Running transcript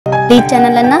ಈ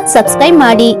ಚಾನೆಲ್ ಅನ್ನು ಸಬ್ಸ್ಕ್ರೈಬ್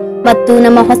ಮಾಡಿ ಮತ್ತು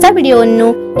ನಮ್ಮ ಹೊಸ ವಿಡಿಯೋವನ್ನು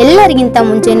ಎಲ್ಲರಿಗಿಂತ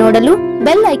ಮುಂಚೆ ನೋಡಲು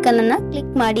ಬೆಲ್ ಐಕಾನ್ ಅನ್ನು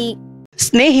ಕ್ಲಿಕ್ ಮಾಡಿ।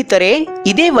 ಸ್ನೇಹಿತರೆ,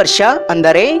 ಇದೇ ವರ್ಷ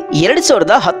ಅಂದರೆ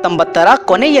 2019ರ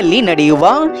ಕೊನೆಯಲ್ಲಿ ನಡೆಯುವ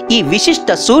ಈ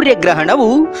ವಿಶಿಷ್ಟ ಸೂರ್ಯಗ್ರಹಣವು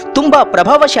ತುಂಬಾ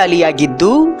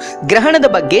ಪ್ರಭಾವಶಾಲಿಯಾಗಿದ್ದು, ಗ್ರಹಣದ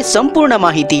ಬಗ್ಗೆ ಸಂಪೂರ್ಣ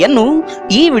ಮಾಹಿತಿಯನ್ನು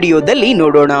ಈ ವಿಡಿಯೋದಲ್ಲಿ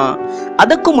ನೋಡೋಣ।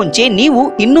 ಅದಕ್ಕೂ ಮುಂಚೆ ನೀವು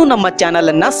ಇನ್ನೂ ನಮ್ಮ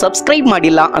ಚಾನೆಲ್ ಅನ್ನು ಸಬ್ಸ್ಕ್ರೈಬ್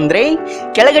ಮಾಡಿಲ್ಲ ಅಂದ್ರೆ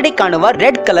ಕೆಳಗಡೆ ಕಾಣುವ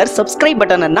ರೆಡ್ ಕಲರ್ ಸಬ್ಸ್ಕ್ರೈಬ್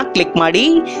ಬಟನ್ ಅನ್ನು ಕ್ಲಿಕ್ ಮಾಡಿ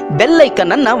ಬೆಲ್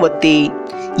ಐಕಾನ್ ಅನ್ನು ಒತ್ತಿ।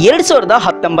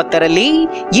 2019ರಲ್ಲಿ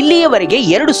ಇಲ್ಲಿಯವರೆಗೆ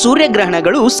 2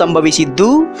 ಸೂರ್ಯಗ್ರಹಣಗಳು ಸಂಭವಿಸಿದ್ದು,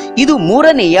 ಇದು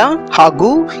ಮೂರನೆಯ ಹಾಗೂ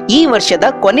ಈ ವರ್ಷದ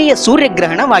ಕೊನೆಯ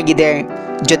ಸೂರ್ಯಗ್ರಹಣವಾಗಿದೆ।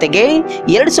 ಜೊತೆಗೆ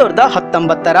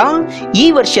 2019ರ ಈ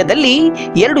ವರ್ಷದಲ್ಲಿ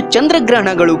 2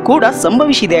 ಚಂದ್ರಗ್ರಹಣಗಳು ಕೂಡ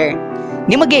ಸಂಭವಿಸಿದೆ।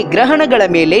 ನಿಮಗೆ ಗ್ರಹಣಗಳ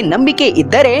ಮೇಲೆ ನಂಬಿಕೆ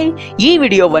ಇದ್ದರೆ ಈ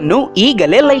ವಿಡಿಯೋವನ್ನು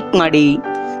ಈಗಲೇ ಲೈಕ್ ಮಾಡಿ।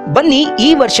 ಬನ್ನಿ, ಈ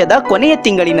ವರ್ಷದ ಕೊನೆಯ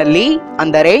ತಿಂಗಳಿನಲ್ಲಿ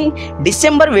ಅಂದರೆ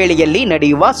ಡಿಸೆಂಬರ್ ವೇಳೆಯಲ್ಲಿ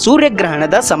ನಡೆಯುವ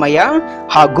ಸೂರ್ಯಗ್ರಹಣದ ಸಮಯ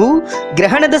ಹಾಗೂ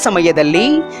ಗ್ರಹಣದ ಸಮಯದಲ್ಲಿ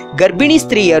ಗರ್ಭಿಣಿ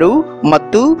ಸ್ತ್ರೀಯರು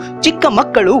ಮತ್ತು ಚಿಕ್ಕ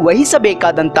ಮಕ್ಕಳು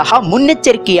ವಹಿಸಬೇಕಾದಂತಹ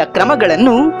ಮುನ್ನೆಚ್ಚರಿಕೆಯ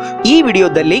ಕ್ರಮಗಳನ್ನು ಈ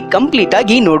ವಿಡಿಯೋದಲ್ಲಿ ಕಂಪ್ಲೀಟ್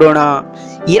ಆಗಿ ನೋಡೋಣ।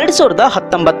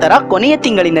 2019ರ ಕೊನೆಯ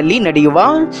ತಿಂಗಳಿನಲ್ಲಿ ನಡೆಯುವ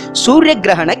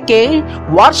ಸೂರ್ಯಗ್ರಹಣಕ್ಕೆ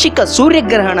ವಾರ್ಷಿಕ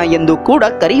ಸೂರ್ಯಗ್ರಹಣ ಎಂದು ಕೂಡ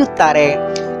ಕರೆಯುತ್ತಾರೆ।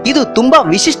 ಇದು ತುಂಬಾ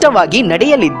ವಿಶಿಷ್ಟವಾಗಿ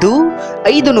ನಡೆಯಲಿದ್ದು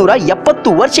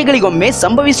 570 ವರ್ಷಗಳಿಗೊಮ್ಮೆ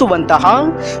ಸಂಭವಿಸುವಂತಹ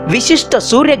ವಿಶಿಷ್ಟ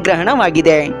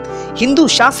ಸೂರ್ಯಗ್ರಹಣವಾಗಿದೆ। ಹಿಂದೂ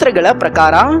ಶಾಸ್ತ್ರಗಳ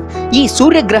ಪ್ರಕಾರ ಈ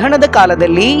ಸೂರ್ಯಗ್ರಹಣದ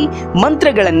ಕಾಲದಲ್ಲಿ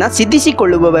ಮಂತ್ರಗಳನ್ನು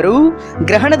ಸಿದ್ಧಿಸಿಕೊಳ್ಳುವವರು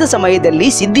ಗ್ರಹಣದ ಸಮಯದಲ್ಲಿ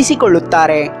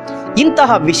ಸಿದ್ಧಿಸಿಕೊಳ್ಳುತ್ತಾರೆ।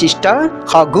 ಇಂತಹ ವಿಶಿಷ್ಟ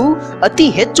ಹಾಗೂ ಅತಿ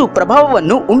ಹೆಚ್ಚು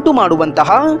ಪ್ರಭಾವವನ್ನು ಉಂಟು ಮಾಡುವಂತಹ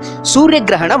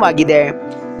ಸೂರ್ಯಗ್ರಹಣವಾಗಿದೆ।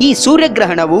 ಈ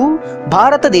ಸೂರ್ಯಗ್ರಹಣವು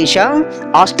ಭಾರತ ದೇಶ,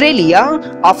 ಆಸ್ಟ್ರೇಲಿಯಾ,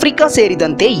 ಆಫ್ರಿಕಾ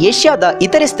ಸೇರಿದಂತೆ ಏಷ್ಯಾದ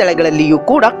ಇತರೆ ಸ್ಥಳಗಳಲ್ಲಿಯೂ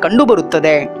ಕೂಡ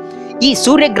ಕಂಡುಬರುತ್ತದೆ। ಈ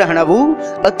ಸೂರ್ಯಗ್ರಹಣವು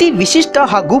ಅತಿ ವಿಶಿಷ್ಟ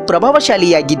ಹಾಗೂ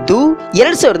ಪ್ರಭಾವಶಾಲಿಯಾಗಿದ್ದು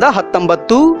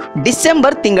 2019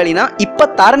 ಡಿಸೆಂಬರ್ ತಿಂಗಳಿನ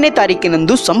 26ನೇ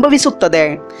ತಾರೀಕಿನಂದು ಸಂಭವಿಸುತ್ತದೆ।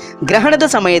 ಗ್ರಹಣದ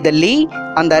ಸಮಯದಲ್ಲಿ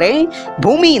ಅಂದರೆ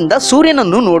ಭೂಮಿಯಿಂದ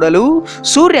ಸೂರ್ಯನನ್ನು ನೋಡಲು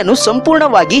ಸೂರ್ಯನು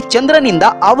ಸಂಪೂರ್ಣವಾಗಿ ಚಂದ್ರನಿಂದ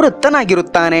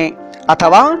ಆವೃತ್ತನಾಗಿರುತ್ತಾನೆ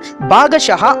ಅಥವಾ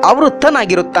ಭಾಗಶಃ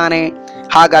ಆವೃತ್ತನಾಗಿರುತ್ತಾನೆ।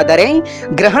 ಹಾಗಾದರೆ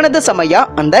ಗ್ರಹಣದ ಸಮಯ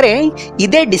ಅಂದರೆ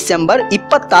ಇದೇ ಡಿಸೆಂಬರ್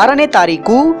 26ನೇ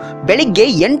ತಾರೀಕು ಬೆಳಿಗ್ಗೆ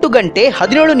 8 ಗಂಟೆ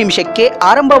 17 ನಿಮಿಷಕ್ಕೆ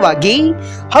ಆರಂಭವಾಗಿ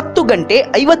 10 ಗಂಟೆ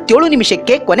 57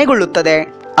 ನಿಮಿಷಕ್ಕೆ ಕೊನೆಗೊಳ್ಳುತ್ತದೆ।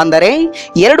 ಅಂದರೆ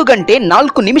 2 ಗಂಟೆ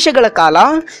 4 ನಿಮಿಷಗಳ ಕಾಲ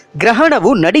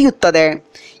ಗ್ರಹಣವು ನಡೆಯುತ್ತದೆ।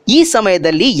 ಈ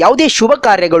ಸಮಯದಲ್ಲಿ ಯಾವುದೇ ಶುಭ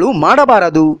ಕಾರ್ಯಗಳು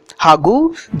ಮಾಡಬಾರದು ಹಾಗೂ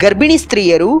ಗರ್ಭಿಣಿ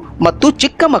ಸ್ತ್ರೀಯರು ಮತ್ತು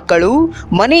ಚಿಕ್ಕ ಮಕ್ಕಳು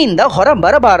ಮನೆಯಿಂದ ಹೊರ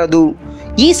ಬರಬಾರದು।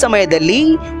 ಈ ಸಮಯದಲ್ಲಿ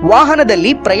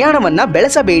ವಾಹನದಲ್ಲಿ ಪ್ರಯಾಣವನ್ನ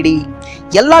ಬೆಳೆಸಬೇಡಿ।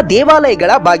 ಎಲ್ಲ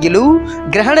ದೇವಾಲಯಗಳ ಬಾಗಿಲು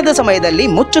ಗ್ರಹಣದ ಸಮಯದಲ್ಲಿ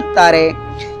ಮುಚ್ಚುತ್ತಾರೆ।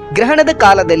 ಗ್ರಹಣದ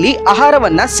ಕಾಲದಲ್ಲಿ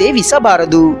ಆಹಾರವನ್ನ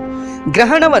ಸೇವಿಸಬಾರದು।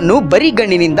 ಗ್ರಹಣವನ್ನು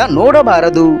ಬರಿಗಣ್ಣಿನಿಂದ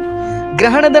ನೋಡಬಾರದು।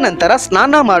 ಗ್ರಹಣದ ನಂತರ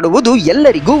ಸ್ನಾನ ಮಾಡುವುದು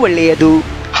ಎಲ್ಲರಿಗೂ ಒಳ್ಳೆಯದು।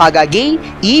 ಹಾಗಾಗಿ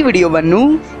ಈ ವಿಡಿಯೋವನ್ನು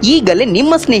ಈಗಲೇ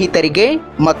ನಿಮ್ಮ ಸ್ನೇಹಿತರಿಗೆ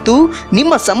ಮತ್ತು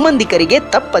ನಿಮ್ಮ ಸಂಬಂಧಿಕರಿಗೆ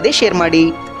ತಪ್ಪದೆ ಶೇರ್ ಮಾಡಿ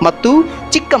ಮತ್ತು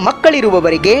ಚಿಕ್ಕ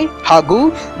ಮಕ್ಕಳಿರುವವರಿಗೆ ಹಾಗೂ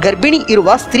ಗರ್ಭಿಣಿ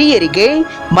ಇರುವ ಸ್ತ್ರೀಯರಿಗೆ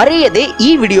ಮರೆಯದೆ ಈ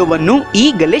ವಿಡಿಯೋವನ್ನು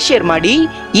ಈಗಲೇ ಶೇರ್ ಮಾಡಿ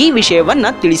ಈ ವಿಷಯವನ್ನ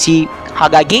ತಿಳಿಸಿ।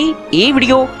 ಹಾಗಾಗಿ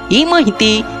ಈ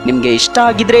ಮಾಹಿತಿ ನಿಮಗೆ ಇಷ್ಟ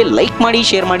ಆಗಿದ್ರೆ ಲೈಕ್ ಮಾಡಿ,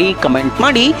 ಶೇರ್ ಮಾಡಿ, ಕಮೆಂಟ್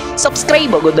ಮಾಡಿ,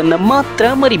 ಸಬ್ಸ್ಕ್ರೈಬ್ ಆಗೋದನ್ನು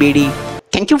ಮಾತ್ರ ಮರಿಬೇಡಿ।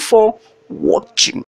 Thank you for watching.